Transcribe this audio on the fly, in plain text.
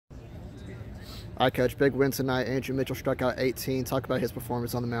All right, Coach, big win tonight. Andrew Mitchell struck out 18. Talk about his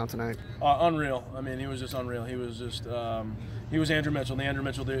performance on the mound tonight. Unreal. I mean, he was just unreal. He was just he was Andrew Mitchell, the Andrew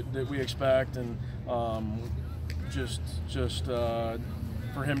Mitchell that we expect, and just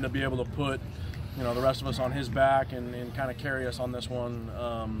for him to be able to put the rest of us on his back and kind of carry us on this one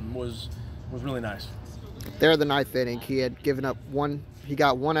was really nice. There, the ninth inning, he had given up one. He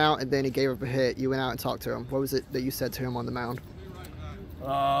got one out, and then he gave up a hit. You went out and talked to him. What was it that you said to him on the mound?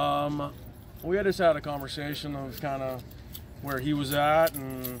 We had just had a conversation of kind of where he was at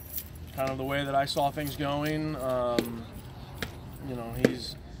and kind of the way that I saw things going.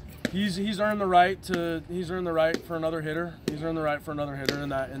 He's earned the right for another hitter. He's earned the right for another hitter in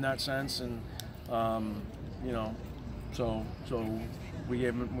that sense, and so we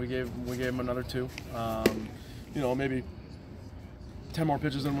gave him another two. Maybe 10 more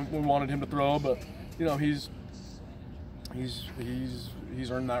pitches than we wanted him to throw, but he's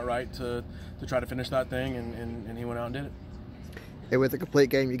earned that right to try to finish that thing, and he went out and did it. And with a complete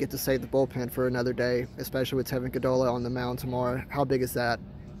game, you get to save the bullpen for another day, especially with Tevin Godola on the mound tomorrow. How big is that?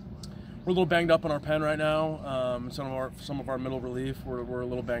 We're a little banged up in our pen right now. Some of our middle relief, we're a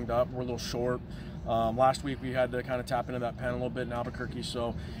little banged up. We're a little short. Last week we had to kind of tap into that pen a little bit in Albuquerque.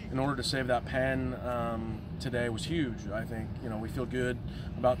 So in order to save that pen today was huge. I think we feel good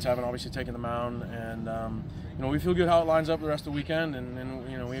about Tevin obviously taking the mound, and we feel good how it lines up the rest of the weekend,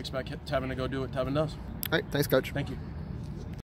 and we expect Tevin to go do what Tevin does. All right, thanks, Coach. Thank you.